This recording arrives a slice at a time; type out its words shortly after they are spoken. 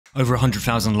Over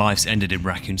 100,000 lives ended in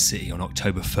Raccoon City on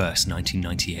October 1st,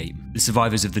 1998. The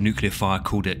survivors of the nuclear fire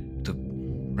called it the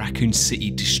Raccoon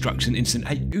City Destruction Incident.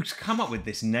 Hey, who's come up with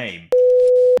this name?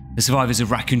 The survivors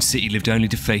of Raccoon City lived only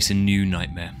to face a new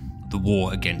nightmare, the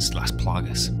war against Las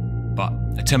Plagas. But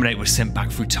a Terminator was sent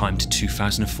back through time to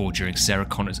 2004 during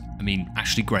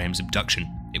Ashley Graham's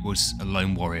abduction. It was a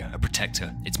lone warrior, a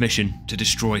protector. Its mission, to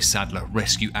destroy Sadler,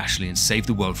 rescue Ashley and save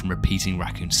the world from repeating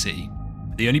Raccoon City.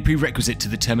 The only prerequisite to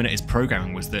the Terminator's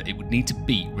programming was that it would need to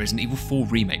beat Resident Evil 4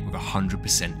 Remake with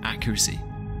 100% accuracy.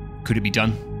 Could it be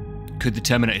done? Could the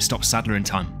Terminator stop Sadler in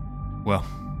time? Well,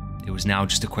 it was now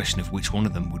just a question of which one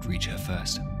of them would reach her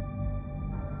first.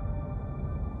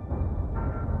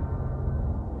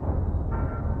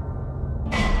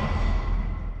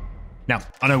 Now,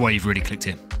 I know why you've really clicked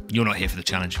here. You're not here for the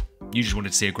challenge. You just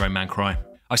wanted to see a grown man cry.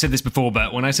 I've said this before,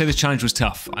 but when I say this challenge was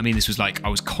tough, I mean this was like I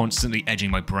was constantly edging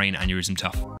my brain aneurysm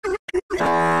tough.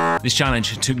 This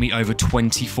challenge took me over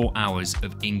 24 hours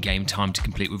of in-game time to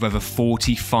complete, with over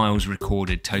 40 files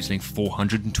recorded, totaling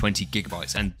 420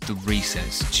 gigabytes, and the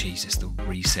resets, Jesus, the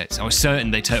resets. I was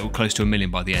certain they totaled close to 1 million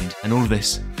by the end, and all of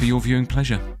this for your viewing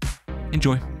pleasure.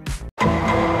 Enjoy.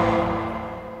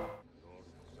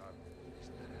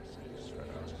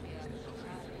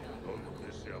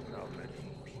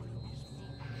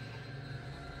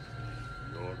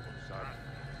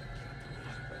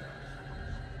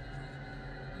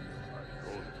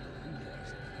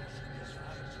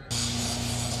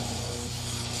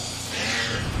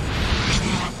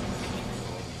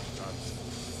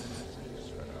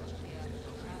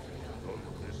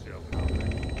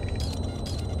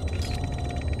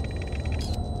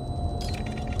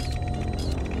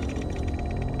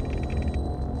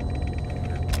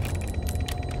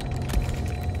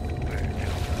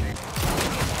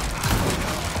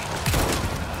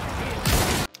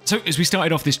 So, as we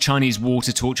started off this Chinese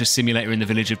water torture simulator in the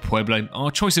village of Pueblo,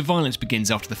 our choice of violence begins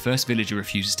after the first villager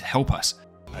refuses to help us.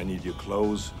 I need your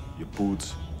clothes, your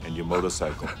boots, and your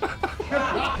motorcycle.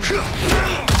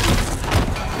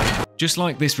 Just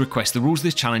like this request, the rules of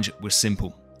this challenge were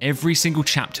simple. Every single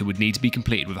chapter would need to be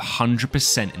completed with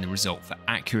 100% in the result for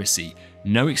accuracy.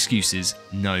 No excuses,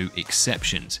 no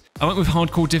exceptions. I went with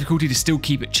hardcore difficulty to still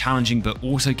keep it challenging, but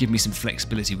also give me some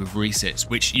flexibility with resets,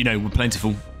 which, you know, were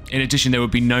plentiful. In addition, there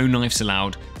would be no knives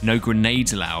allowed, no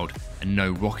grenades allowed, and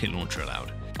no rocket launcher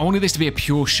allowed. I wanted this to be a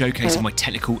pure showcase of my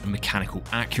technical and mechanical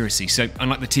accuracy, so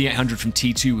unlike the T-800 from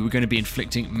T2, we were going to be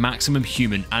inflicting maximum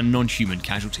human and non-human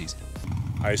casualties.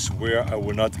 I swear I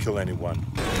will not kill anyone.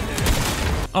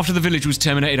 After the village was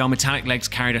terminated, our metallic legs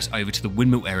carried us over to the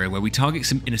windmill area, where we target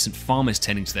some innocent farmers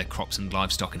tending to their crops and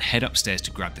livestock and head upstairs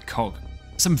to grab the cog.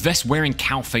 Some vest-wearing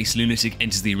cow-faced lunatic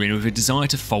enters the arena with a desire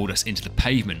to fold us into the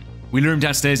pavement. We lure him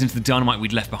downstairs into the dynamite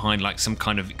we'd left behind like some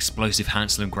kind of explosive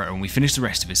Hansel and Gretel, and we finish the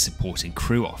rest of his supporting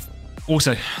crew off.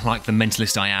 Also, like the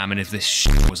mentalist I am, and if this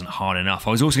shit wasn't hard enough,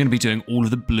 I was also going to be doing all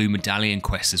of the blue medallion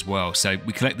quests as well, so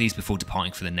we collect these before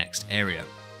departing for the next area.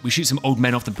 We shoot some old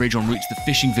men off the bridge en route to the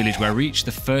fishing village, where I reach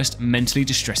the first mentally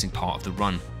distressing part of the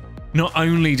run. Not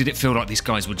only did it feel like these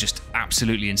guys were just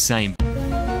absolutely insane,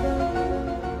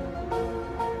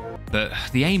 but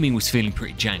the aiming was feeling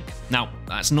pretty jank. Now,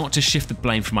 that's not to shift the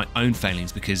blame from my own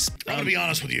failings, because I'm gonna be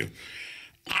honest with you,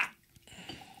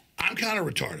 I'm kind of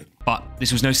retarded. But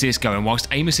this was no CSGO, and whilst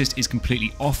aim assist is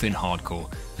completely off in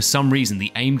hardcore, for some reason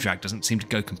the aim drag doesn't seem to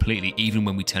go completely even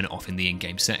when we turn it off in the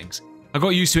in-game settings. I got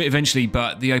used to it eventually,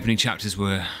 but the opening chapters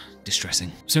were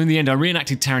distressing. So in the end, I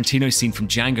reenacted Tarantino's scene from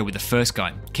Django with the first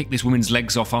guy, kicked this woman's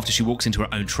legs off after she walks into her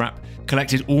own trap,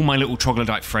 collected all my little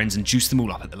troglodyte friends and juiced them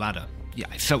all up at the ladder. Yeah,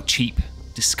 it felt cheap,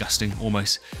 disgusting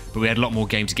almost, but we had a lot more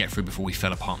game to get through before we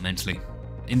fell apart mentally.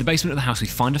 In the basement of the house, we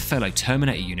find a fellow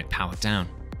Terminator unit powered down.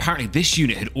 Apparently this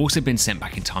unit had also been sent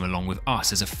back in time along with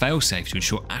us as a failsafe to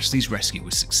ensure Ashley's rescue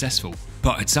was successful,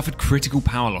 but had suffered critical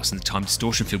power loss in the time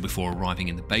distortion field before arriving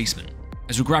in the basement.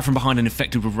 As we grabbed from behind and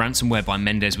infected with ransomware by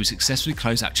Mendez, we successfully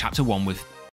closed out chapter 1 with...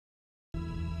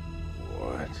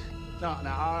 What? No,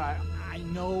 alright, I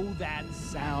know that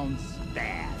sounds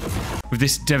bad. With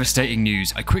this devastating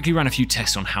news, I quickly ran a few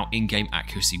tests on how in-game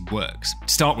accuracy works.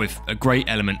 To start with, a great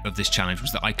element of this challenge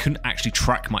was that I couldn't actually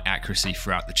track my accuracy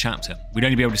throughout the chapter. We'd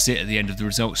only be able to see it at the end of the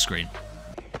results screen.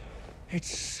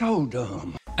 It's so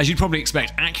dumb. As you'd probably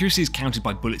expect, accuracy is counted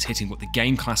by bullets hitting what the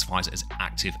game classifies as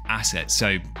active assets.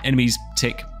 So enemies,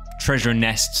 tick. Treasure and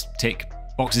nests, tick.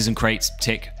 Boxes and crates,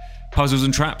 tick. Puzzles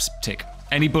and traps, tick.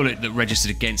 Any bullet that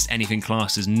registered against anything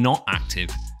classed as not active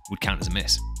would count as a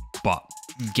miss. But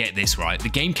get this right, the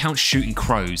game counts shooting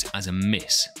crows as a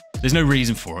miss. There's no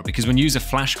reason for it, because when you use a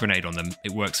flash grenade on them,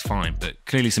 it works fine, but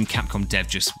clearly some Capcom dev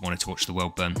just wanted to watch the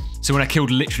world burn. So when I killed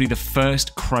literally the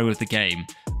first crow of the game,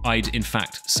 I'd in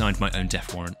fact signed my own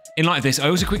death warrant. In light of this, I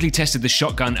also quickly tested the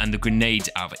shotgun and the grenades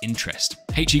out of interest.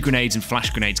 HE grenades and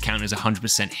flash grenades count as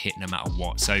 100% hit no matter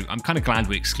what, so I'm kind of glad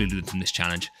we excluded them from this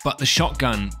challenge. But the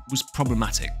shotgun was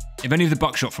problematic. If any of the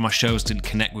buckshot from our shells didn't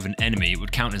connect with an enemy, it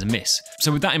would count as a miss.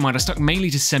 So with that in mind, I stuck mainly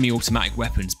to semi-automatic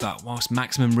weapons, but whilst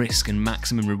maximum risk and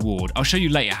maximum reward, I'll show you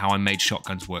later how I made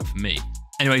shotguns work for me.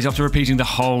 Anyways, after repeating the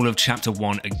whole of Chapter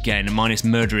 1 again, minus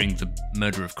murdering the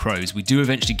murder of crows, we do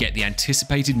eventually get the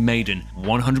anticipated maiden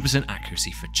 100%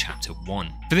 accuracy for Chapter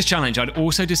 1. For this challenge, I'd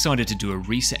also decided to do a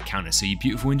reset counter so you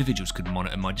beautiful individuals could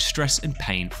monitor my distress and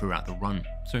pain throughout the run.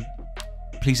 So,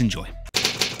 please enjoy.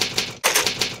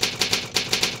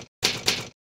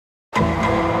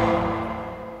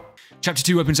 Chapter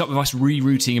 2 opens up with us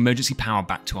rerouting emergency power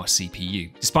back to our CPU.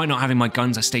 Despite not having my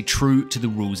guns, I stayed true to the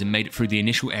rules and made it through the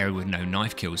initial area with no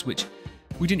knife kills, which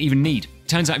we didn't even need.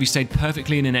 Turns out if you stayed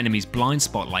perfectly in an enemy's blind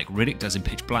spot like Riddick does in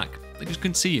Pitch Black, they just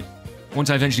couldn't see you.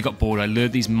 Once I eventually got bored, I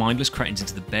lured these mindless cretins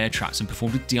into the bear traps and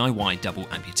performed a DIY double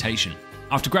amputation.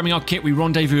 After grabbing our kit, we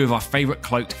rendezvous with our favourite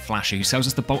cloaked flasher who sells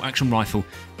us the bolt action rifle,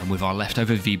 and with our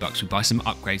leftover V-Bucks we buy some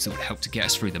upgrades that would help to get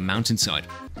us through the mountainside.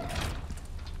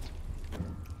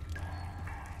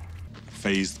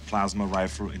 Phased plasma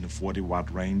rifle in the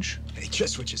 40-watt range. Hey,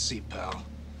 just what you see, pal.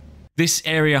 This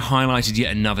area highlighted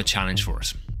yet another challenge for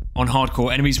us. On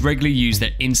hardcore, enemies regularly use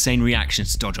their insane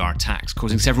reactions to dodge our attacks,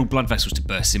 causing several blood vessels to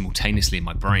burst simultaneously in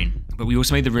my brain. But we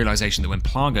also made the realization that when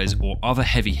Plagas or other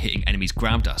heavy-hitting enemies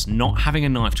grabbed us, not having a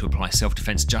knife to apply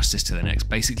self-defense justice to their necks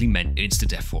basically meant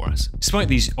insta-death for us. Despite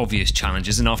these obvious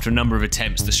challenges, and after a number of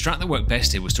attempts, the strat that worked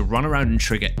best here was to run around and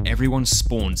trigger everyone's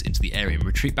spawns into the area and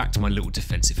retreat back to my little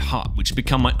defensive hut, which had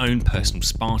become my own personal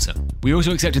Sparta. We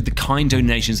also accepted the kind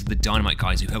donations of the Dynamite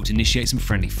guys who helped initiate some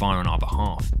friendly fire on our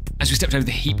behalf. As we stepped over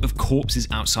the heap of corpses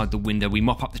outside the window, we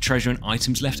mop up the treasure and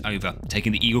items left over,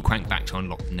 taking the Eagle Crank back to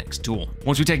unlock the next door.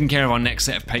 Once we've taken care of our next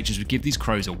set of patrons, we give these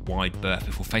crows a wide berth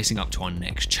before facing up to our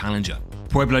next challenger,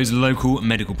 Pueblo's local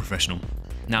medical professional.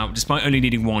 Now, despite only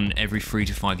needing one every 3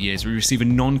 to 5 years, we receive a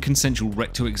non-consensual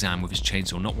rectal exam with his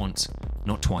chainsaw not once,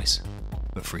 not twice,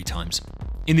 but 3 times.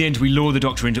 In the end, we lure the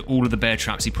doctor into all of the bear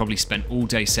traps he probably spent all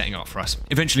day setting up for us,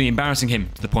 eventually embarrassing him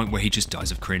to the point where he just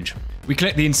dies of cringe. We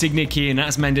collect the insignia key, and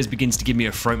as Mendez begins to give me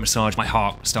a throat massage, my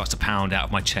heart starts to pound out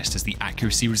of my chest as the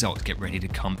accuracy results get ready to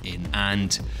come in,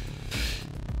 and...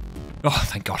 oh,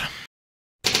 thank God.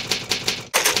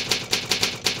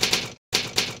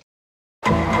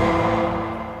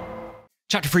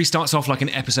 Chapter 3 starts off like an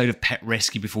episode of Pet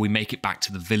Rescue before we make it back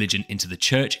to the village and into the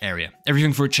church area.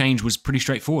 Everything for a change was pretty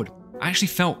straightforward. I actually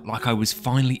felt like I was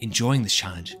finally enjoying this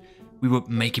challenge. We were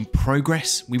making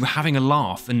progress, we were having a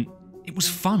laugh, and it was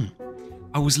fun.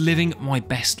 I was living my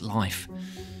best life.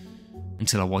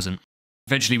 Until I wasn't.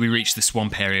 Eventually we reached the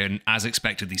swamp area, and as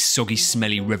expected, these soggy,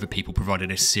 smelly river people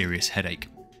provided a serious headache.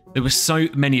 There were so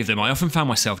many of them, I often found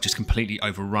myself just completely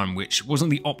overrun, which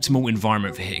wasn't the optimal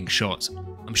environment for hitting shots.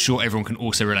 I'm sure everyone can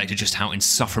also relate to just how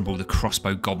insufferable the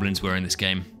crossbow goblins were in this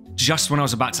game. Just when I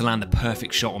was about to land the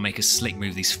perfect shot or make a slick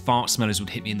move, these fart smellers would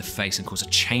hit me in the face and cause a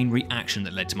chain reaction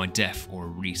that led to my death or a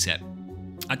reset.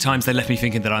 At times they left me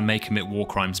thinking that I may commit war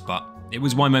crimes, but it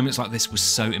was why moments like this were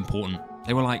so important.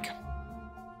 They were like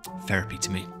therapy to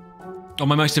me. On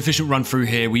my most efficient run through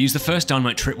here, we use the first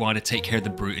dynamite tripwire to take care of the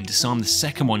brute and disarm the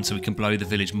second one so we can blow the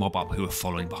village mob up who are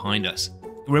following behind us.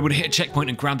 We're able to hit a checkpoint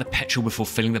and grab the petrol before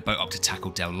filling the boat up to tackle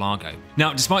Del Lago.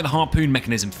 Now, despite the harpoon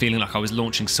mechanism feeling like I was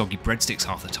launching soggy breadsticks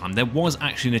half the time, there was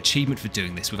actually an achievement for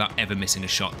doing this without ever missing a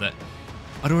shot that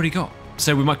I'd already got.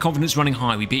 So with my confidence running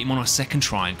high, we beat him on our second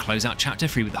try and close out Chapter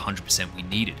 3 with the 100% we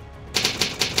needed.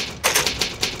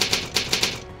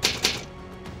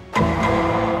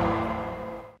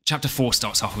 Chapter 4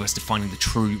 starts off with us defining the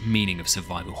true meaning of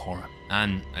survival horror.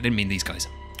 And I didn't mean these guys,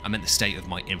 I meant the state of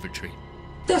my inventory.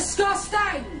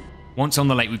 Disgusting! Once on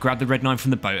the lake, we grabbed the red 9 from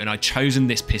the boat, and I'd chosen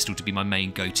this pistol to be my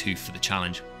main go-to for the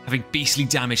challenge. Having beastly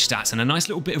damage stats and a nice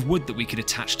little bit of wood that we could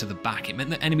attach to the back, it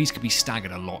meant that enemies could be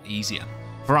staggered a lot easier.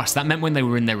 For us, that meant when they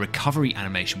were in their recovery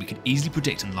animation, we could easily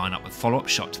predict and line up a follow-up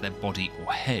shot to their body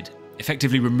or head,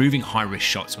 effectively removing high-risk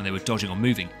shots when they were dodging or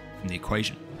moving from the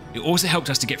equation. It also helped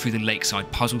us to get through the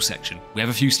lakeside puzzle section. We have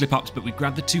a few slip-ups, but we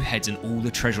grabbed the 2 heads and all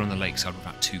the treasure on the lakeside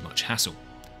without too much hassle.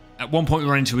 At one point we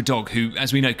ran into a dog who,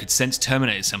 as we know, could sense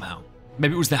Terminator somehow.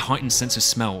 Maybe it was their heightened sense of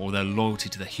smell or their loyalty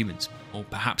to their humans, or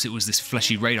perhaps it was this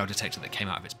fleshy radar detector that came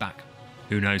out of its back.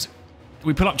 Who knows?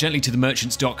 We pull up gently to the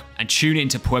merchant's dock and tune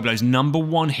into Pueblo's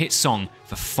 #1 hit song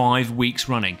for 5 weeks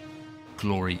running,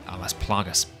 Glory a Las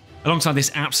Plagas. Alongside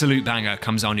this absolute banger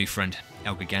comes our new friend,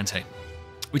 El Gigante.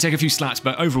 We take a few slaps,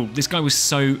 but overall, this guy was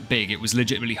so big it was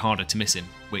legitimately harder to miss him,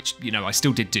 which, you know, I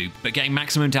still did do, but getting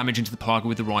maximum damage into the Plaga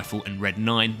with the rifle and Red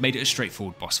 9 made it a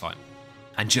straightforward boss fight.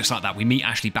 And just like that, we meet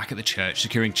Ashley back at the church,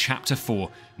 securing Chapter 4,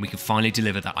 and we can finally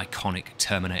deliver that iconic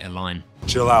Terminator line.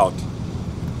 Chill out,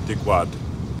 dickwad.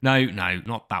 No,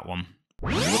 not that one.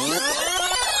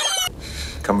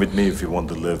 Come with me if you want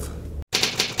to live.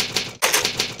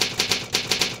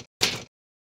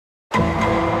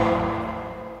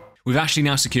 We've actually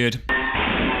now secured.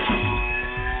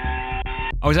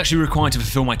 I was actually required to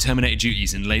fulfill my Terminator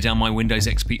duties and lay down my Windows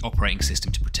XP operating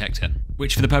system to protect her,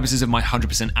 which for the purposes of my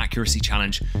 100% accuracy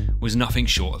challenge was nothing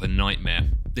short of a nightmare.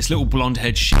 This little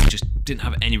blonde-haired shit just didn't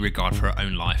have any regard for her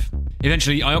own life.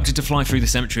 Eventually, I opted to fly through the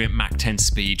cemetery at Mach 10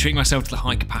 speed, treating myself to the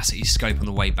high-capacity scope on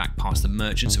the way back past the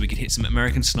merchant so we could hit some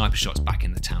American sniper shots back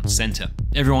in the town centre.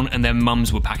 Everyone and their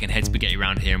mums were packing head spaghetti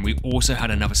around here, and we also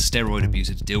had another steroid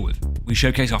abuser to deal with. We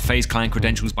showcased our FaZe clan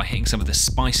credentials by hitting some of the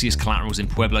spiciest collaterals in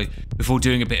Pueblo before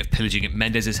doing a bit of pillaging at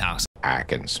Mendez's house. I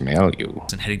can smell you.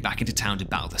 And heading back into town to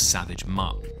battle the savage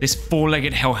mutt. This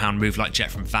 4-legged hellhound moved like Jet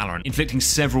from Valorant, inflicting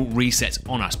several resets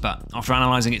on us, but after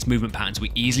analysing its movement patterns,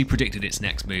 we easily predicted its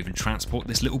next move and transport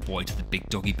this little boy to the big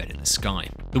doggy bed in the sky.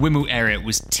 The windmill area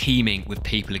was teeming with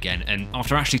people again, and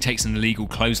after Ashley takes an illegal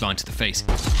clothesline to the face,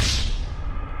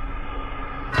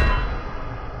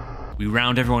 we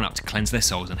round everyone up to cleanse their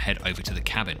souls and head over to the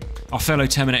cabin. Our fellow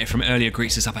Terminator from earlier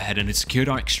greets us up ahead and had secured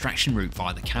our extraction route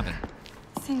via the cabin.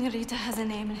 Senorita has a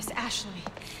name and it's Ashley.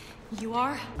 You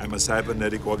are? I'm a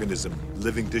cybernetic organism,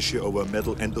 living tissue over a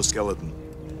metal endoskeleton.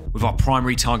 With our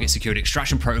primary target secured,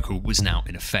 extraction protocol was now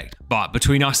in effect. But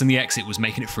between us and the exit was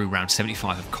making it through round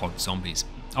 75 of COD zombies.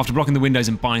 After blocking the windows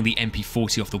and buying the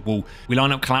MP40 off the wall, we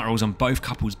line up collaterals on both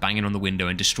couples banging on the window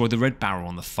and destroy the red barrel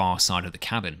on the far side of the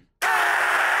cabin.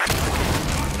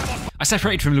 I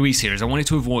separated from Luis here as I wanted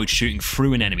to avoid shooting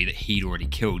through an enemy that he'd already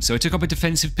killed, so I took up a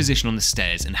defensive position on the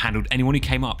stairs and handled anyone who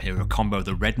came up here with a combo of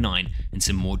the Red 9 and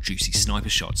some more juicy sniper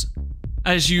shots.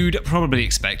 As you'd probably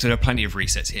expect, there are plenty of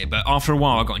resets here, but after a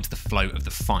while I got into the flow of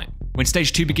the fight. When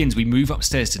stage 2 begins, we move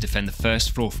upstairs to defend the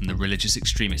first floor from the religious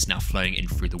extremists now flowing in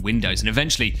through the windows, and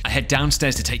eventually I head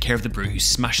downstairs to take care of the brute who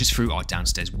smashes through our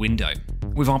downstairs window.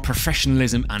 With our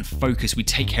professionalism and focus, we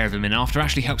take care of him, and after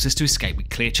Ashley helps us to escape, we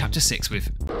clear Chapter 6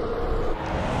 with...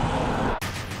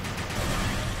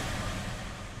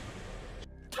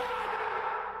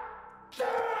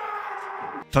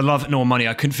 For love nor money,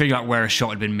 I couldn't figure out where a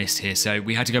shot had been missed here, so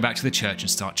we had to go back to the church and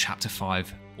start Chapter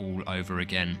 5 all over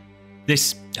again.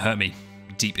 This hurt me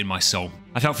deep in my soul.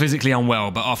 I felt physically unwell,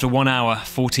 but after 1 hour,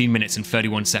 14 minutes and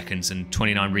 31 seconds and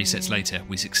 29 resets later,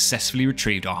 we successfully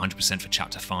retrieved our 100% for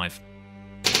Chapter 5.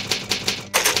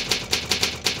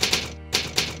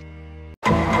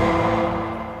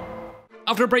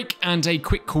 After a break and a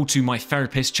quick call to my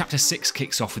therapist, Chapter 6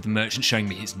 kicks off with the merchant showing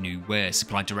me his new wares,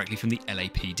 supplied directly from the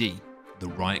LAPD. The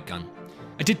riot gun.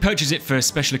 I did purchase it for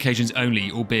special occasions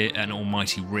only, albeit at an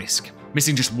almighty risk.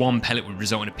 Missing just one pellet would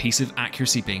result in a piece of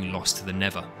accuracy being lost to the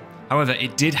nether. However,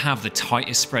 it did have the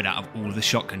tightest spread out of all of the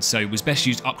shotguns, so it was best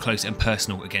used up close and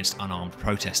personal against unarmed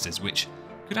protesters, which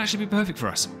could actually be perfect for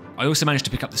us. I also managed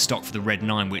to pick up the stock for the Red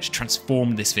 9, which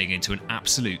transformed this thing into an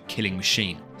absolute killing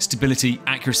machine. Stability,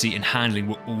 accuracy, and handling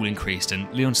were all increased,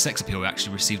 and Leon's sex appeal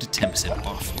actually received a 10%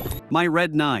 buff. My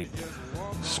Red 9.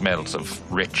 Smells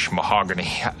of rich mahogany.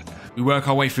 We work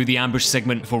our way through the ambush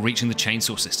segment before reaching the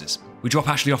Chainsaw Sisters. We drop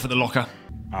Ashley off at the locker,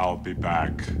 I'll be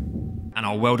back. and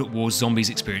our World at War Zombies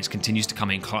experience continues to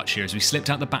come in clutch here as we slipped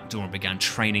out the back door and began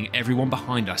training everyone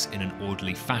behind us in an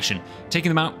orderly fashion, taking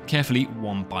them out carefully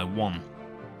one by one.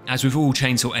 As with all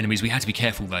chainsaw enemies, we had to be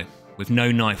careful though. With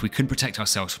no knife, we couldn't protect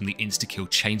ourselves from the insta-kill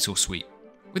chainsaw sweep.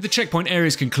 With the checkpoint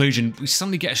area's conclusion, we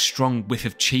suddenly get a strong whiff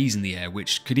of cheese in the air,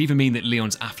 which could either mean that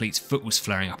Leon's athlete's foot was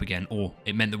flaring up again, or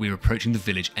it meant that we were approaching the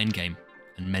village endgame,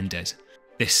 and Mendez.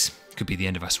 This could be the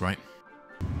end of us, right?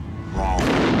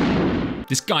 Wrong.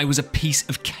 This guy was a piece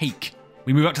of cake.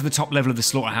 We move up to the top level of the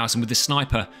slaughterhouse, and with the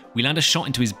sniper, we land a shot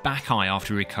into his back eye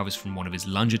after he recovers from one of his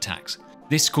lunge attacks.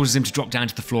 This causes him to drop down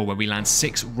to the floor, where we land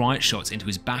 6 riot shots into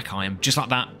his back eye, and just like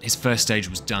that, his first stage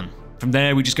was done. From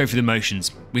there, we just go through the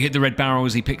motions. We hit the red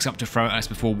barrels he picks up to throw at us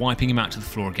before wiping him out to the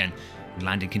floor again, and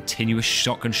landing continuous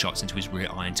shotgun shots into his rear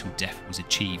eye until death was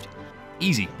achieved.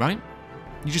 Easy, right?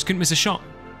 You just couldn't miss a shot.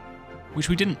 Which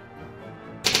we didn't.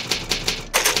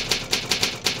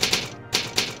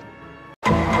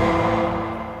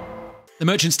 The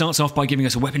merchant starts off by giving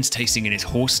us a weapons tasting in his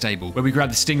horse stable, where we grab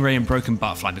the stingray and broken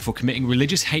butterfly before committing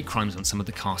religious hate crimes on some of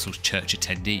the castle's church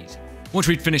attendees. Once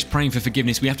we'd finished praying for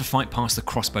forgiveness, we have to fight past the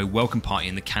crossbow welcome party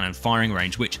in the cannon firing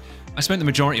range, which I spent the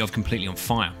majority of completely on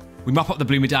fire. We mop up the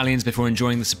blue medallions before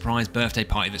enjoying the surprise birthday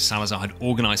party that Salazar had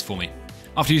organised for me.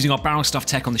 After using our barrel stuff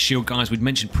tech on the shield guys we'd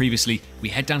mentioned previously, we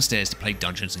head downstairs to play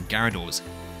Dungeons and Garradors.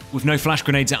 With no flash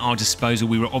grenades at our disposal,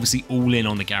 we were obviously all in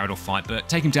on the Garrador fight, but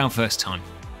take him down first time.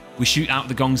 We shoot out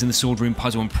the gongs in the sword room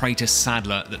puzzle and pray to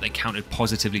Sadler that they counted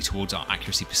positively towards our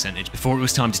accuracy percentage before it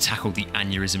was time to tackle the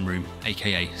aneurysm room,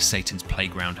 aka Satan's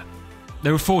playground.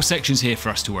 There were 4 sections here for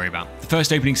us to worry about. The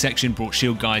first opening section brought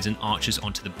shield guides and archers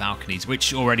onto the balconies,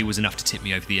 which already was enough to tip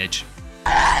me over the edge.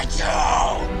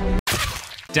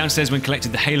 Downstairs, when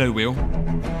collected the halo wheel,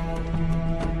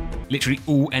 literally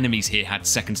all enemies here had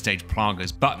second stage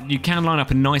plagas, but you can line up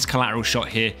a nice collateral shot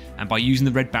here, and by using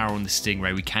the red barrel on the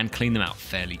stingray we can clean them out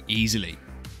fairly easily.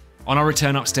 On our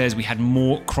return upstairs we had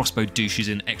more crossbow douches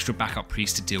and extra backup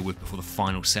priests to deal with before the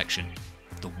final section,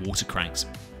 the water cranks.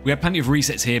 We had plenty of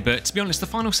resets here, but to be honest the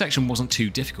final section wasn't too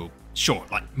difficult. Sure,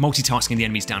 like multitasking the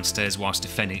enemies downstairs whilst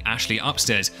defending Ashley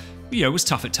upstairs, was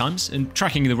tough at times, and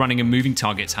tracking the running and moving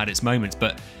targets had its moments,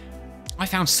 but I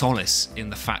found solace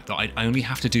in the fact that I'd only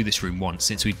have to do this room once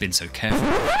since we'd been so careful.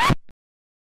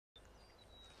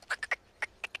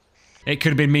 It could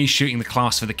have been me shooting the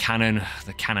class for the cannon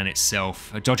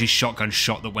itself, a dodgy shotgun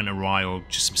shot that went awry, or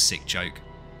just some sick joke.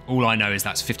 All I know is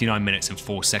that's 59 minutes and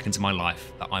 4 seconds of my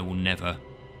life that I will never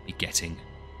be getting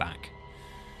back.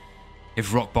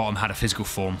 If rock bottom had a physical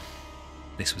form,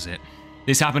 this was it.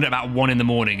 This happened at about 1 in the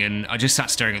morning, and I just sat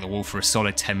staring at the wall for a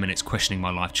solid 10 minutes questioning my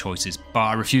life choices, but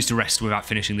I refused to rest without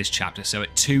finishing this chapter, so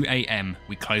at 2 AM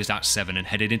we closed out 7 and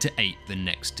headed into 8 the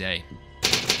next day.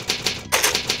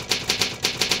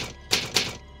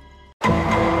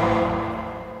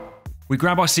 We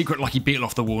grab our secret lucky beetle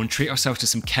off the wall and treat ourselves to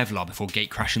some Kevlar before gate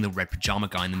crashing the red pajama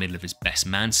guy in the middle of his best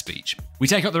man speech. We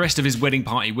take up the rest of his wedding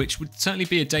party, which would certainly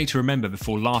be a day to remember,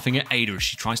 before laughing at Ada as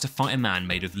she tries to fight a man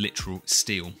made of literal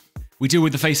steel. We deal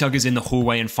with the facehuggers in the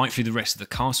hallway and fight through the rest of the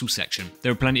castle section.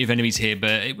 There were plenty of enemies here,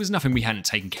 but it was nothing we hadn't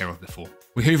taken care of before.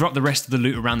 We hoover up the rest of the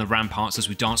loot around the ramparts as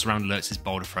we dance around Lurtz's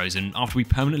boulder throws, and after we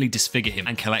permanently disfigure him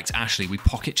and collect Ashley, we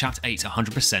pocket chapter 8 to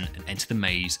 100% and enter the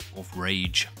maze of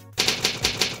rage.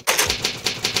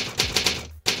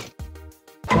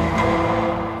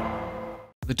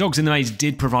 The dogs in the maze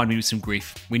did provide me with some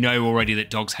grief. We know already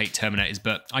that dogs hate Terminators,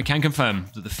 but I can confirm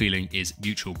that the feeling is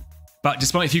mutual. But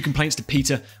despite a few complaints to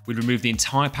Peter, we'd removed the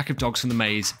entire pack of dogs from the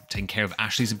maze, taken care of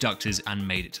Ashley's abductors, and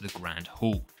made it to the Grand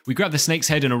Hall. We grabbed the Snake's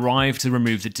Head and arrived to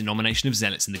remove the denomination of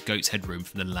zealots in the Goat's Head room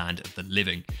from the land of the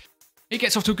living. It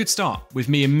gets off to a good start, with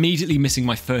me immediately missing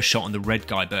my first shot on the red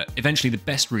guy, but eventually the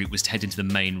best route was to head into the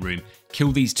main room,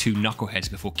 kill these 2 knuckleheads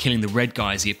before killing the red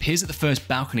guy as he appears at the first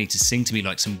balcony to sing to me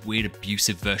like some weird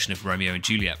abusive version of Romeo and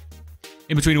Juliet.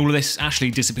 In between all of this, Ashley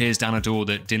disappears down a door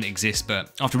that didn't exist,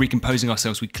 but after recomposing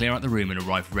ourselves we clear out the room and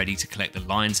arrive ready to collect the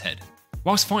lion's head.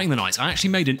 Whilst fighting the knights, I actually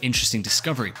made an interesting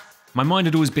discovery. My mind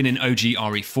had always been in OG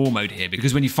RE4 mode here,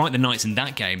 because when you fight the knights in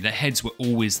that game, their heads were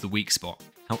always the weak spot.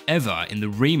 However, in the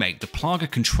remake, the Plaga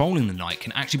controlling the knight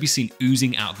can actually be seen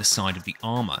oozing out of the side of the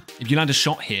armour. If you land a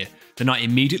shot here, the knight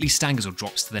immediately staggers or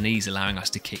drops to the knees, allowing us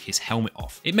to kick his helmet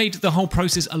off. It made the whole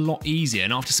process a lot easier,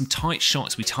 and after some tight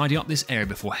shots, we tidy up this area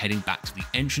before heading back to the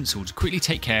entrance hall to quickly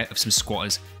take care of some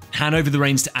squatters, hand over the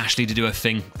reins to Ashley to do her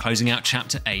thing, closing out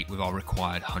chapter 8 with our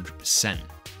required 100%.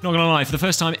 Not gonna lie, for the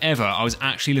first time ever, I was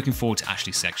actually looking forward to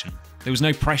Ashley's section. There was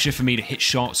no pressure for me to hit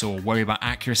shots or worry about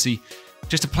accuracy,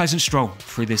 just a pleasant stroll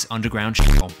through this underground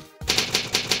shithole.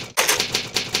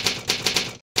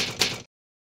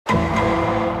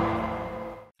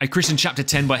 I christened chapter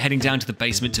 10 by heading down to the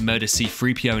basement to murder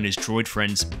C-3PO and his droid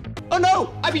friends. Oh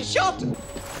no! I've been shot!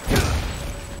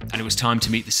 And it was time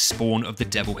to meet the spawn of the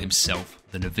devil himself,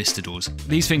 the Novistadors.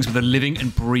 These things were the living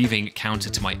and breathing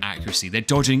counter to my accuracy. Their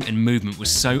dodging and movement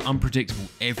was so unpredictable,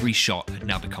 every shot had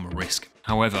now become a risk.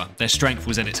 However, their strength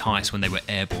was at its highest when they were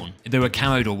airborne. If they were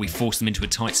camoed or we forced them into a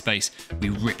tight space, we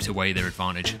ripped away their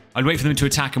advantage. I'd wait for them to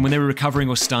attack, and when they were recovering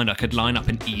or stunned, I could line up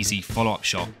an easy follow-up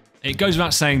shot. It goes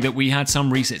without saying that we had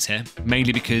some resets here,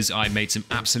 mainly because I made some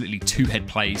absolutely two-head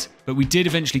plays, but we did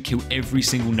eventually kill every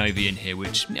single Novi in here,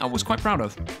 which I was quite proud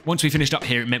of. Once we finished up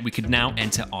here, it meant we could now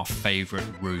enter our favourite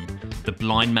room, the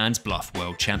Blind Man's Bluff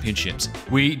World Championships.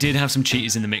 We did have some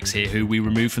cheaters in the mix here who we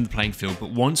removed from the playing field,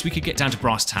 but once we could get down to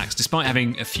brass tacks, despite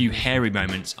having a few hairy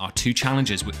moments, our two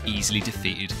challengers were easily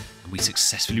defeated, and we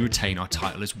successfully retained our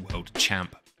title as World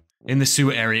Champ. In the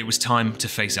sewer area, it was time to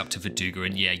face up to Verdugo,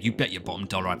 and yeah, you bet your bottom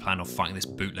dollar I planned on fighting this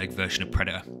bootleg version of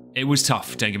Predator. It was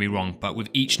tough, don't get me wrong, but with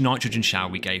each nitrogen shower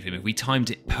we gave him, if we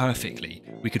timed it perfectly,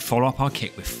 we could follow up our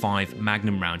kit with 5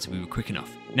 Magnum rounds if we were quick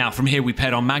enough. Now, from here we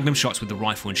paired our Magnum shots with the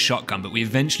rifle and shotgun, but we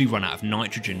eventually ran out of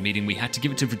nitrogen, meaning we had to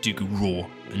give it to Verdugo raw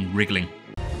and wriggling.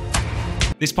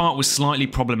 This part was slightly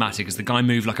problematic as the guy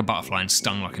moved like a butterfly and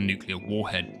stung like a nuclear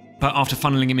warhead. But after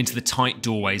funneling him into the tight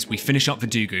doorways, we finish up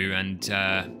Verdugo and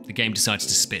the game decides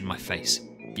to spit in my face.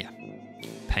 Yeah,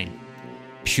 pain.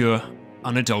 Pure,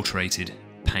 unadulterated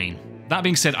pain. That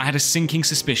being said, I had a sinking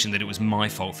suspicion that it was my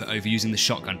fault for overusing the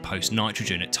shotgun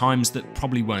post-nitrogen at times that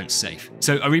probably weren't safe.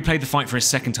 So I replayed the fight for a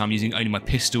second time using only my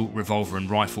pistol, revolver and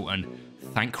rifle, and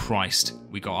thank Christ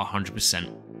we got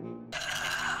 100%.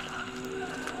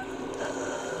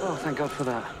 Oh, thank God for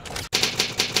that.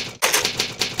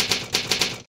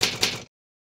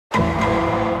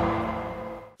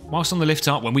 Whilst on the lift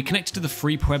up, when we connected to the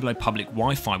Free Pueblo public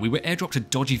Wi-Fi, we were airdropped a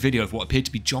dodgy video of what appeared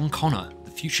to be John Connor,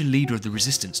 the future leader of the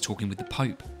Resistance, talking with the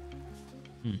Pope.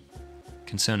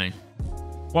 Concerning.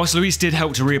 Whilst Luis did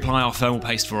help to reapply our thermal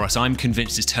paste for us, I'm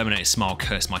convinced his Terminator smile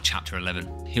cursed my Chapter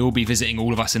 11. He'll be visiting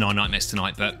all of us in our nightmares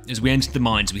tonight, but as we entered the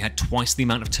mines, we had twice the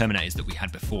amount of Terminators that we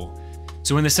had before.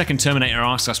 So when the second Terminator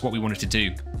asked us what we wanted to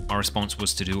do, our response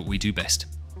was to do what we do best.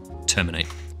 Terminate.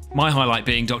 My highlight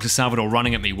being Dr. Salvador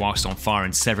running at me whilst on fire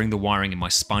and severing the wiring in my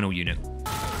spinal unit.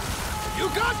 You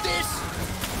got this!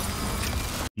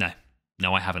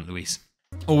 No, I haven't, Luis.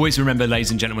 Always remember, ladies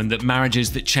and gentlemen, that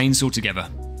marriages that chainsaw together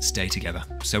stay together.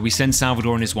 So we send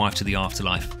Salvador and his wife to the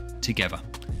afterlife together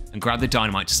and grab the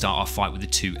dynamite to start our fight with the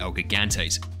 2 El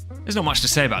Gigantes. There's not much to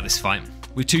say about this fight.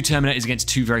 With 2 Terminators against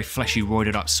 2 very fleshy,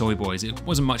 roided up soy boys, it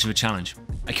wasn't much of a challenge.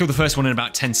 I killed the first one in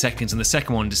about 10 seconds, and the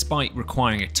second one, despite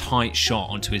requiring a tight shot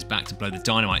onto his back to blow the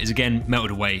dynamite, is again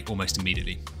melted away almost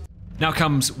immediately. Now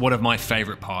comes one of my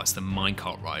favourite parts, the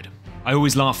minecart ride. I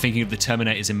always laugh thinking of the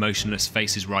Terminator's emotionless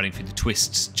faces riding through the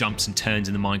twists, jumps and turns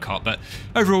in the minecart, but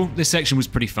overall, this section was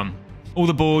pretty fun. All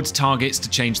the boards, targets to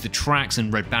change the tracks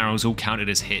and red barrels all counted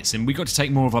as hits, and we got to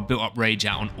take more of our built-up rage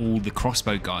out on all the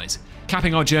crossbow guys,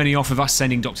 capping our journey off with us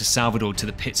sending Dr. Salvador to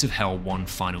the pits of hell one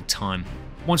final time.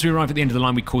 Once we arrived at the end of the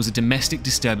line, we caused a domestic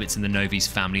disturbance in the Novi's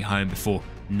family home before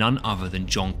none other than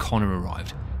John Connor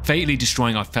arrived, fatally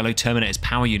destroying our fellow Terminator's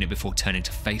power unit before turning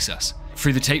to face us.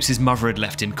 Through the tapes his mother had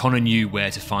left him, Connor knew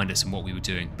where to find us and what we were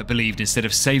doing, but believed instead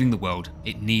of saving the world,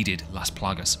 it needed Las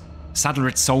Plagas. Sadler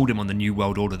had sold him on the new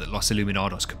world order that Los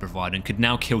Illuminados could provide and could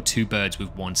now kill 2 birds with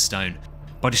one stone.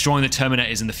 By destroying the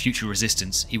Terminators and the future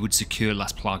resistance, he would secure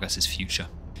Las Plagas' future.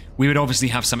 We would obviously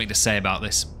have something to say about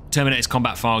this. Terminator's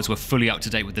combat files were fully up to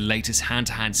date with the latest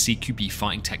hand-to-hand CQB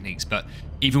fighting techniques, but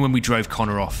even when we drove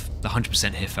Connor off, the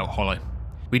 100% here felt hollow.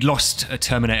 We'd lost a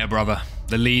Terminator brother.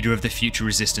 The leader of the future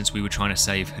resistance we were trying to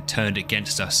save had turned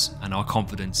against us, and our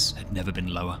confidence had never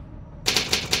been lower.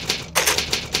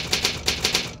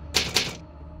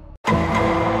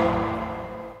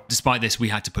 Despite this, we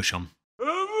had to push on.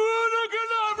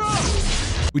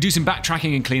 We do some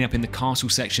backtracking and clean up in the castle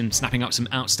section, snapping up some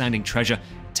outstanding treasure,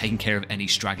 taking care of any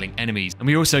straggling enemies. And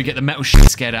we also get the metal shit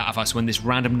scared out of us when this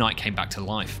random knight came back to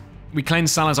life. We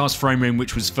cleansed Salazar's throne room,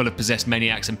 which was full of possessed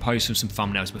maniacs, and posed for some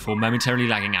thumbnails before momentarily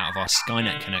lagging out of our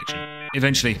Skynet connection.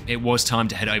 Eventually, it was time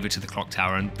to head over to the clock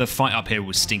tower, and the fight up here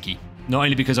was stinky. Not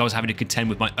only because I was having to contend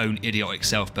with my own idiotic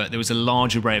self, but there was a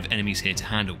large array of enemies here to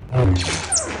handle.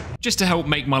 Just to help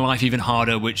make my life even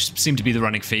harder, which seemed to be the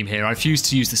running theme here, I refused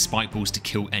to use the spike balls to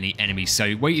kill any enemies,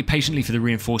 so waited patiently for the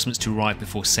reinforcements to arrive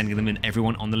before sending them and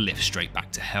everyone on the lift straight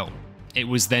back to hell. It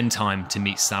was then time to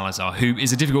meet Salazar, who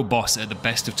is a difficult boss at the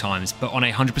best of times, but on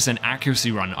a 100%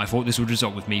 accuracy run, I thought this would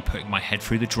result with me putting my head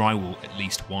through the drywall at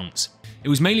least once. It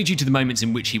was mainly due to the moments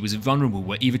in which he was vulnerable,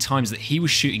 were either times that he was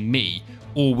shooting me,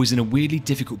 or was in a weirdly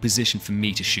difficult position for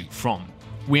me to shoot from.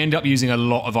 We end up using a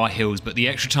lot of our heals, but the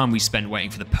extra time we spent waiting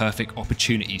for the perfect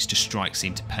opportunities to strike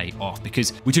seemed to pay off,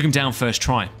 because we took him down first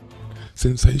try.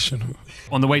 Sensational.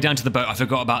 On the way down to the boat, I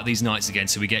forgot about these knights again,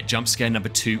 so we get jump scare number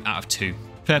 2 out of 2.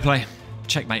 Fair play.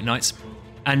 Checkmate, knights.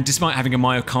 And despite having a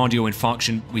myocardial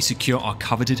infarction, we secure our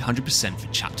coveted 100% for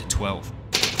Chapter 12.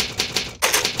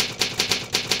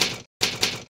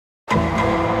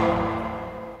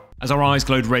 As our eyes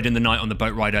glowed red in the night on the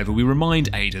boat ride over, we remind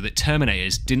Ada that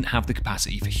Terminators didn't have the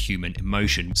capacity for human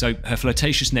emotion, so her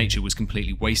flirtatious nature was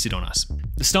completely wasted on us.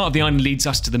 The start of the island leads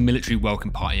us to the military welcome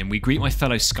party, and we greet my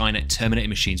fellow Skynet Terminator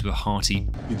machines with a hearty,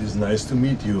 It is nice to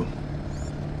meet you.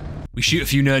 We shoot a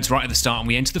few nerds right at the start and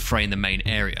we enter the fray in the main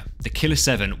area. The Killer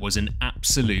 7 was an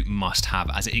absolute must-have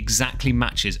as it exactly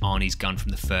matches Arnie's gun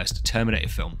from the first Terminator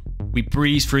film. We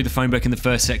breezed through the phone book in the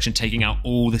first section, taking out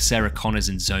all the Sarah Connors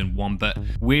in Zone 1, but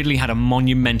weirdly had a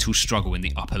monumental struggle in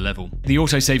the upper level. The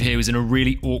autosave here was in a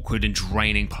really awkward and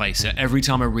draining place, so every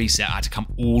time I reset I had to come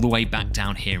all the way back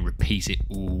down here and repeat it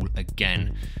all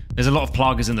again. There's a lot of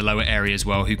Plagas in the lower area as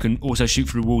well, who can also shoot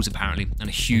through walls apparently, and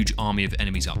a huge army of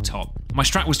enemies up top. My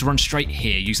strat was to run straight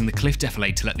here, using the cliff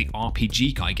defilade to let the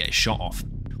RPG guy get a shot off.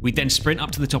 We'd then sprint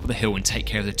up to the top of the hill and take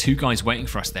care of the two guys waiting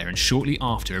for us there, and shortly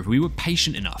after, if we were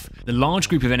patient enough, the large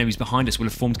group of enemies behind us will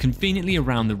have formed conveniently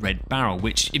around the red barrel,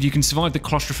 which, if you can survive the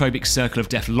claustrophobic circle of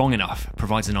death long enough,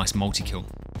 provides a nice multi-kill.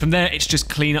 From there, it's just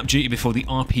clean up duty before the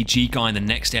RPG guy in the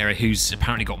next area, who's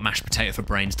apparently got mashed potato for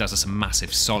brains, does us a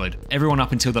massive solid. Everyone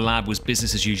up until the lab was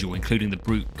business as usual, including the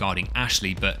brute guarding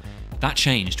Ashley, but that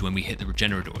changed when we hit the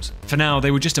regenerators. For now,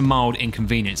 they were just a mild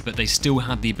inconvenience, but they still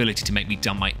had the ability to make me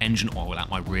dump my engine oil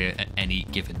out my rear at any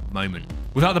given moment.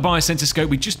 Without the biosensor scope,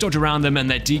 we just dodge around them and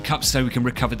they're decupped so we can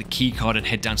recover the keycard and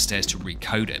head downstairs to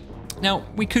recode it. Now,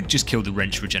 we could just kill the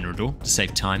wrench regenerator to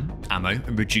save time, ammo,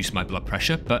 and reduce my blood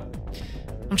pressure, but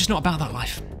I'm just not about that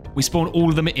life. We spawn all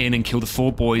of them in and kill the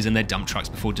 4 boys and their dump trucks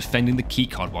before defending the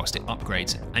keycard whilst it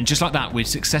upgrades. And just like that, we'd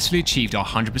successfully achieved our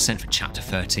 100% for Chapter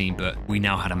 13, but we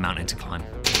now had a mountain to climb.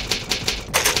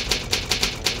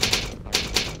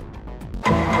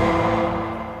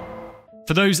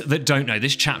 For those that don't know,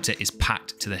 this chapter is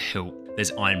packed to the hilt.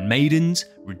 There's Iron Maidens,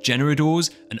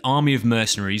 Regenerators, an army of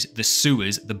mercenaries, the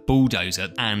sewers, the bulldozer,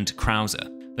 and Krauser.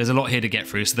 There's a lot here to get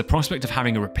through, so the prospect of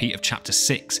having a repeat of Chapter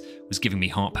 6 was giving me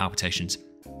heart palpitations.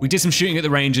 We did some shooting at the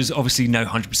Rangers, obviously no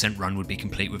 100% run would be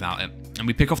complete without it, and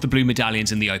we pick off the blue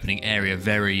medallions in the opening area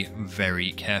very,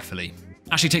 very carefully.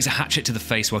 Ashley takes a hatchet to the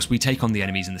face whilst we take on the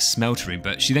enemies in the smelter room,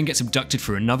 but she then gets abducted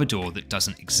through another door that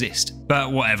doesn't exist.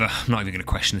 But whatever, I'm not even going to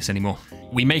question this anymore.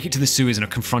 We make it to the sewers and are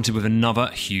confronted with another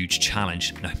huge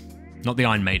challenge. No, not the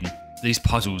Iron Maiden. These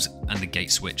puzzles and the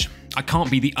gate switch. I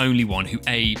can't be the only one who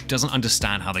A, doesn't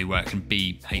understand how they work, and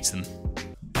B, hates them.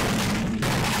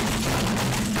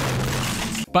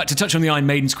 But to touch on the Iron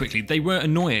Maidens quickly, they were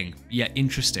annoying, yet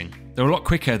interesting. They were a lot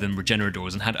quicker than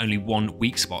Regenerators and had only one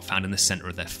weak spot found in the centre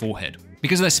of their forehead.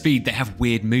 Because of their speed, they have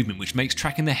weird movement, which makes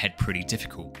tracking their head pretty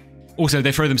difficult. Also,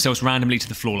 they throw themselves randomly to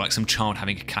the floor like some child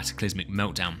having a cataclysmic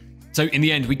meltdown. So in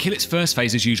the end, we kill its first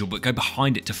phase as usual, but go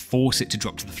behind it to force it to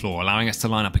drop to the floor, allowing us to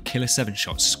line up a killer 7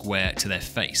 shot square to their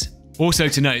face. Also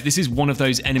to note, this is one of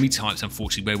those enemy types,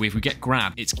 unfortunately, where if we get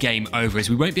grabbed, it's game over, as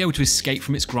we won't be able to escape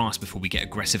from its grasp before we get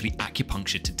aggressively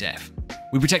acupunctured to death.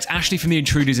 We protect Ashley from the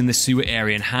intruders in the sewer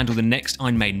area and handle the next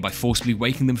Iron Maiden by forcibly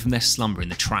waking them from their slumber in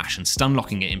the trash and stun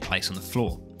locking it in place on the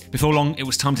floor. Before long, it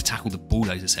was time to tackle the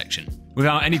bulldozer section.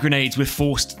 Without any grenades, we're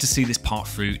forced to see this part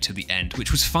through to the end,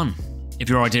 which was fun. If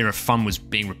your idea of fun was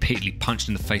being repeatedly punched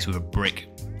in the face with a brick.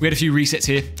 We had a few resets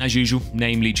here, as usual,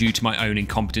 namely due to my own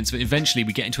incompetence, but eventually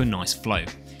we get into a nice flow.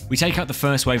 We take out the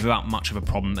first wave without much of a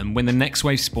problem, and when the next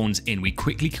wave spawns in, we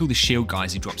quickly kill the shield guy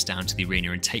as he drops down to the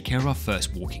arena and take care of our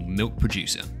first walking milk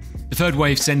producer. The third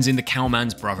wave sends in the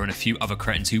cowman's brother and a few other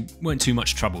cretins who weren't too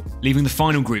much trouble, leaving the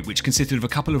final group, which consisted of a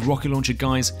couple of rocket launcher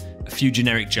guys, a few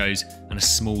generic Joes, and a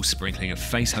small sprinkling of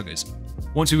facehuggers.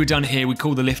 Once we were done here, we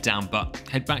call the lift down, but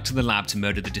head back to the lab to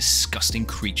murder the disgusting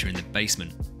creature in the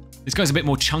basement. This guy's a bit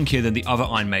more chunkier than the other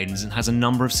Iron Maidens and has a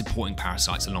number of supporting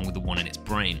parasites along with the one in its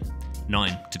brain.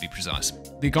 9 to be precise.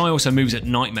 The guy also moves at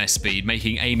nightmare speed,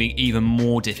 making aiming even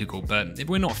more difficult, but if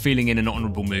we're not feeling in an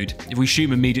honourable mood, if we shoot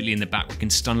him immediately in the back, we can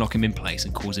stun lock him in place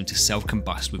and cause him to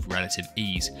self-combust with relative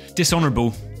ease.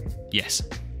 Dishonourable? Yes.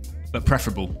 But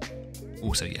preferable?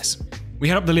 Also yes. We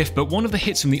head up the lift, but one of the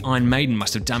hits from the Iron Maiden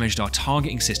must have damaged our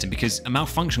targeting system because a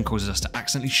malfunction causes us to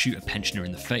accidentally shoot a pensioner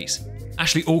in the face.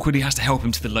 Ashley awkwardly has to help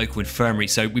him to the local infirmary,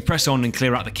 so we press on and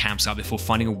clear out the campsite before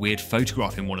finding a weird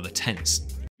photograph in one of the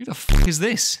tents. Who the f*** is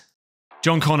this?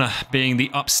 John Connor, being the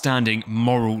upstanding,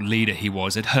 moral leader he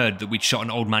was, had heard that we'd shot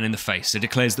an old man in the face, so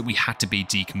declares that we had to be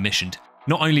decommissioned.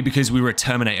 Not only because we were a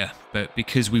Terminator, but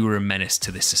because we were a menace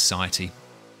to this society.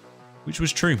 Which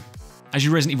was true. As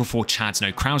you Resident Evil 4 Chads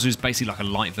know, Krauser is basically like a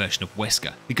light version of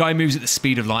Wesker. The guy moves at the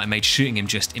speed of light and made shooting him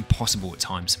just impossible at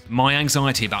times. My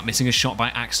anxiety about missing a shot by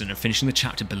accident and finishing the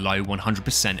chapter below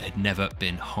 100% had never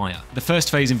been higher. The first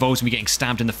phase involves me getting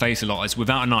stabbed in the face a lot, as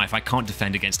without a knife I can't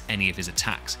defend against any of his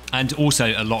attacks. And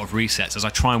also a lot of resets as I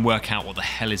try and work out what the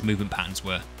hell his movement patterns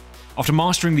were. After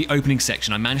mastering the opening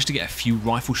section, I managed to get a few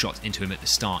rifle shots into him at the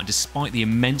start, and despite the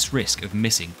immense risk of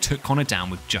missing, took Connor down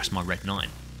with just my red 9.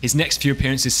 His next few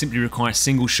appearances simply require a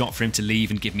single shot for him to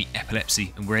leave and give me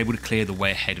epilepsy, and we're able to clear the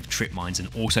way ahead of trip mines and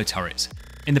auto turrets.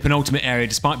 In the penultimate area,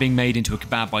 despite being made into a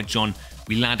kebab by John,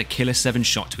 we land a killer 7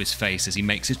 shot to his face as he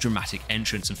makes his dramatic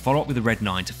entrance and follow up with a red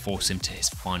 9 to force him to his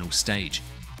final stage.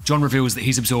 John reveals that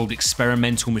he's absorbed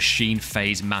experimental machine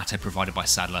phase matter provided by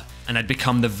Sadler and had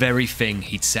become the very thing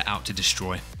he'd set out to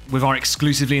destroy. With our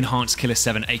exclusively enhanced Killer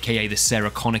 7, aka the Sarah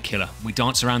Connor Killer, we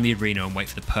dance around the arena and wait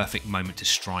for the perfect moment to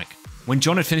strike. When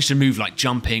John had finished a move like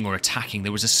jumping or attacking,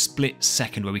 there was a split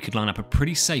second where we could line up a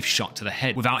pretty safe shot to the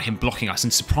head without him blocking us,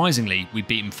 and surprisingly, we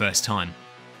beat him first time.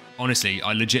 Honestly,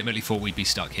 I legitimately thought we'd be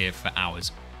stuck here for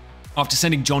hours. After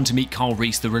sending John to meet Carl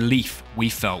Reese, the relief we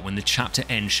felt when the chapter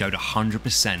end showed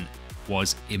 100%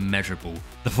 was immeasurable.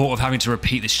 The thought of having to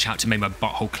repeat this chapter made my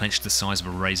butthole clench to the size of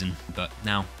a raisin, but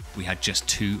now we had just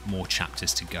 2 more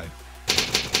chapters to go.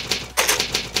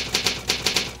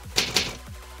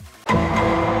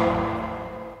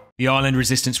 The Island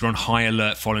Resistance were on high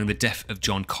alert following the death of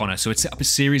John Connor, so it set up a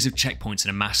series of checkpoints and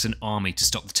amassed an army to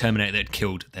stop the Terminator that had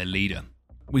killed their leader.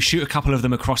 We shoot a couple of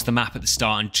them across the map at the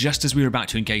start, and just as we were about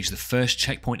to engage the first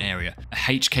checkpoint area, a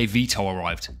HK VTOL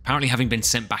arrived, apparently having been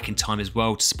sent back in time as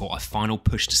well to support our final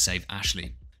push to save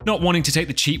Ashley. Not wanting to take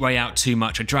the cheap way out too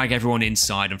much, I drag everyone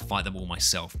inside and fight them all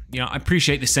myself. I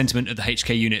appreciate the sentiment of the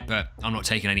HK unit, but I'm not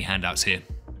taking any handouts here.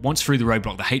 Once through the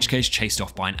roadblock, the HK is chased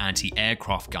off by an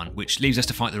anti-aircraft gun, which leaves us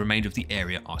to fight the remainder of the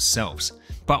area ourselves.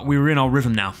 But we were in our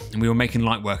rhythm now, and we were making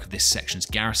light work of this section's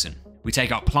garrison. We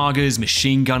take out Plagas,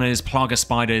 machine gunners, Plaga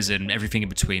spiders, and everything in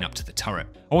between up to the turret.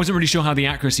 I wasn't really sure how the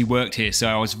accuracy worked here, so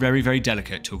I was very, very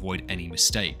delicate to avoid any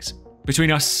mistakes.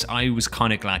 Between us, I was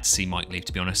kinda glad to see Mike leave,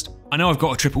 to be honest. I know I've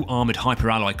got a triple armoured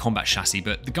hyper-alloy combat chassis,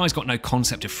 but the guy's got no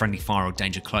concept of friendly fire or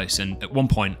danger close, and at one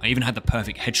point, I even had the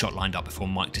perfect headshot lined up before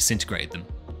Mike disintegrated them.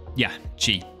 Yeah,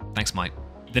 gee, thanks Mike.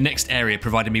 The next area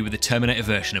provided me with a Terminator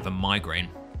version of a migraine.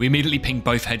 We immediately pinged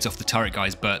both heads off the turret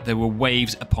guys, but there were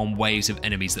waves upon waves of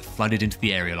enemies that flooded into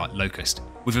the area like locust,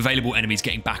 with available enemies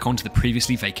getting back onto the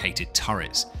previously vacated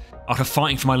turrets. After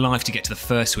fighting for my life to get to the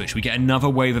first switch, we get another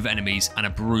wave of enemies and a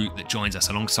brute that joins us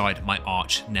alongside my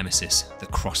arch nemesis, the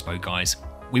crossbow guys.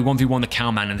 We 1v1 the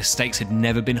cowman and the stakes had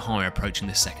never been higher approaching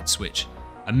the second switch.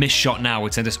 A missed shot now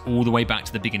would send us all the way back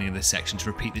to the beginning of this section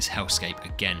to repeat this hellscape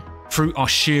again. Through our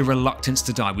sheer reluctance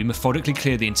to die, we methodically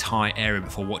cleared the entire area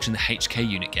before watching the HK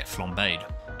unit get flambéed.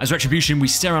 As retribution, we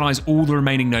sterilise all the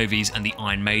remaining Novies and the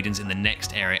Iron Maidens in the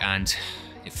next area, and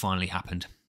it finally happened.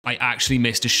 I actually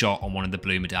missed a shot on one of the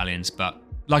blue medallions, but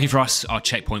lucky for us, our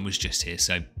checkpoint was just here,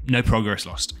 so no progress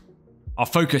lost. Our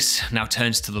focus now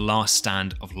turns to the last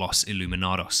stand of Los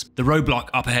Illuminados. The roadblock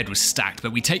up ahead was stacked,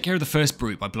 but we take care of the first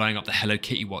brute by blowing up the Hello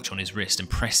Kitty watch on his wrist and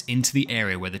press into the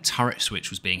area where the turret switch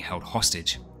was being held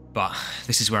hostage. But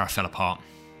this is where I fell apart.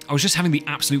 I was just having the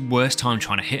absolute worst time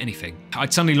trying to hit anything.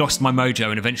 I'd suddenly lost my mojo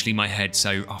and eventually my head,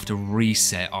 so after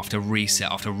reset after reset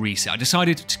after reset, I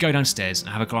decided to go downstairs and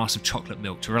have a glass of chocolate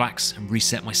milk to relax and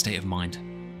reset my state of mind.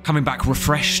 Coming back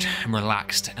refreshed and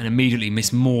relaxed, and immediately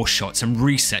missed more shots and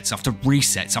resets after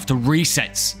resets after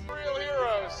resets. Real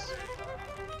heroes.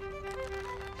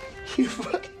 You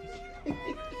fucking...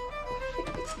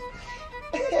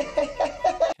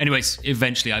 Anyways,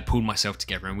 eventually I pulled myself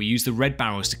together and we used the red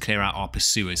barrels to clear out our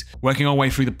pursuers, working our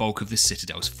way through the bulk of the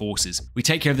Citadel's forces. We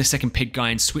take care of the second pig guy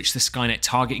and switch the Skynet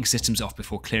targeting systems off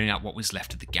before clearing out what was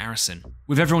left of the garrison.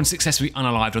 With everyone successfully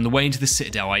unalived on the way into the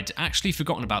Citadel, I'd actually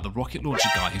forgotten about the rocket launcher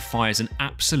guy who fires an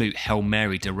absolute Hail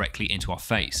Mary directly into our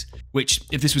face, which,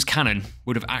 if this was canon,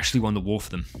 would have actually won the war for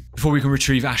them. Before we can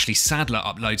retrieve Ashley, Sadler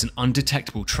uploads an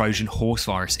undetectable Trojan horse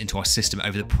virus into our system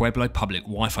over the Pueblo public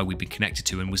Wi-Fi we'd been connected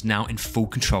to and was now in full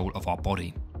control of our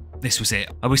body. This was it.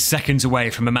 I was seconds away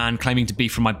from a man claiming to be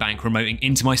from my bank remoting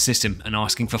into my system and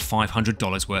asking for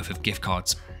 $500 worth of gift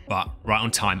cards. But right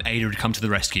on time, Ada had come to the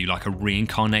rescue like a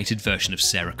reincarnated version of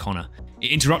Sarah Connor.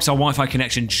 It interrupts our Wi-Fi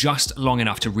connection just long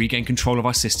enough to regain control of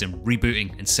our system,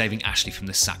 rebooting and saving Ashley from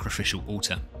the sacrificial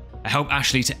altar. I help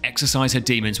Ashley to exercise her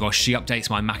demons while she updates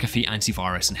my McAfee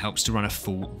antivirus and helps to run a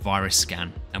full virus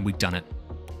scan. And we've done it.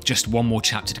 Just one more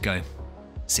chapter to go.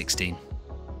 16.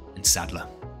 And Sadler.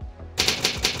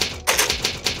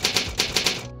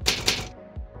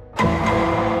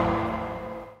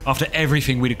 After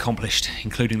everything we'd accomplished,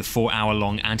 including the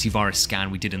 4-hour-long antivirus scan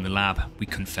we did in the lab, we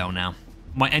couldn't fail now.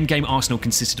 My endgame arsenal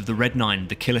consisted of the Red 9,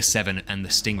 the Killer 7 and the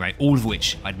Stingray, all of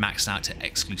which I'd maxed out to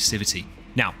exclusivity.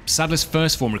 Now, Sadler's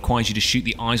first form requires you to shoot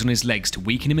the eyes on his legs to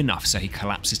weaken him enough so he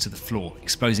collapses to the floor,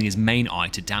 exposing his main eye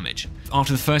to damage.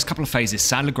 After the first couple of phases,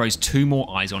 Sadler grows 2 more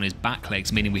eyes on his back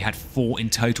legs, meaning we had 4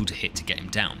 in total to hit to get him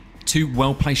down. 2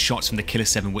 well-placed shots from the Killer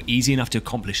 7 were easy enough to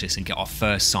accomplish this and get our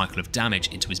first cycle of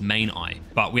damage into his main eye.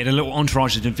 But we had a little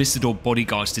entourage of Invistador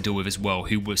bodyguards to deal with as well,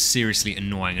 who were seriously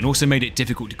annoying and also made it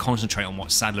difficult to concentrate on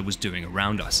what Sadler was doing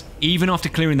around us. Even after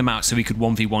clearing them out so we could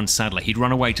 1v1 Sadler, he'd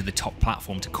run away to the top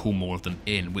platform to call more of them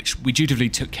in, which we dutifully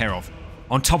took care of.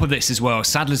 On top of this as well,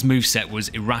 Sadler's moveset was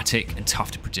erratic and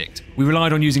tough to predict. We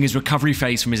relied on using his recovery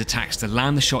phase from his attacks to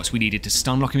land the shots we needed to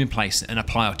stun lock him in place and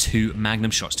apply our 2 magnum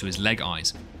shots to his leg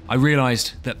eyes. I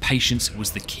realised that patience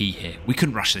was the key here. We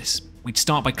couldn't rush this. We'd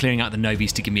start by clearing out the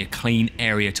Novies to give me a clean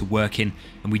area to work in,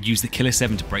 and we'd use the Killer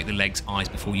 7 to break the leg's eyes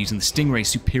before using the Stingray's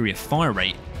superior fire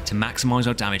rate to maximise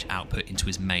our damage output into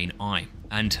his main eye.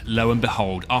 And lo and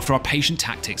behold, after our patient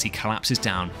tactics, he collapses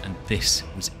down, and this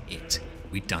was it.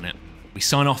 We'd done it. We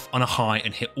sign off on a high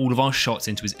and hit all of our shots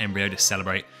into his embryo to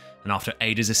celebrate, and after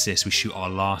Ada's assist, we shoot our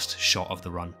last shot of the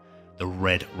run, the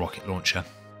red rocket launcher.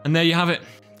 And there you have it.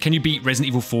 Can you beat Resident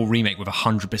Evil 4 Remake with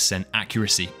 100%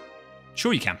 accuracy?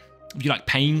 Sure you can. If you like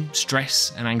pain,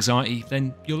 stress, and anxiety,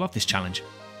 then you'll love this challenge.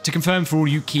 To confirm for all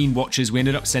you keen watchers, we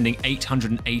ended up sending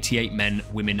 888 men,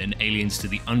 women, and aliens to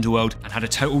the underworld and had a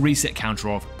total reset counter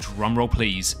of, drumroll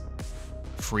please,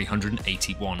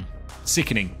 381.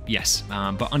 Sickening, yes,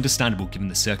 but understandable given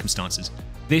the circumstances.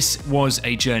 This was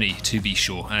a journey, to be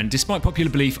sure, and despite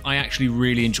popular belief, I actually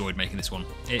really enjoyed making this one.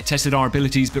 It tested our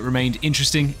abilities but remained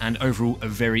interesting and overall a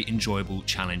very enjoyable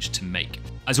challenge to make.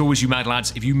 As always, you mad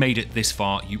lads, if you made it this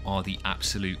far, you are the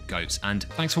absolute goats, and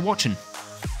thanks for watching.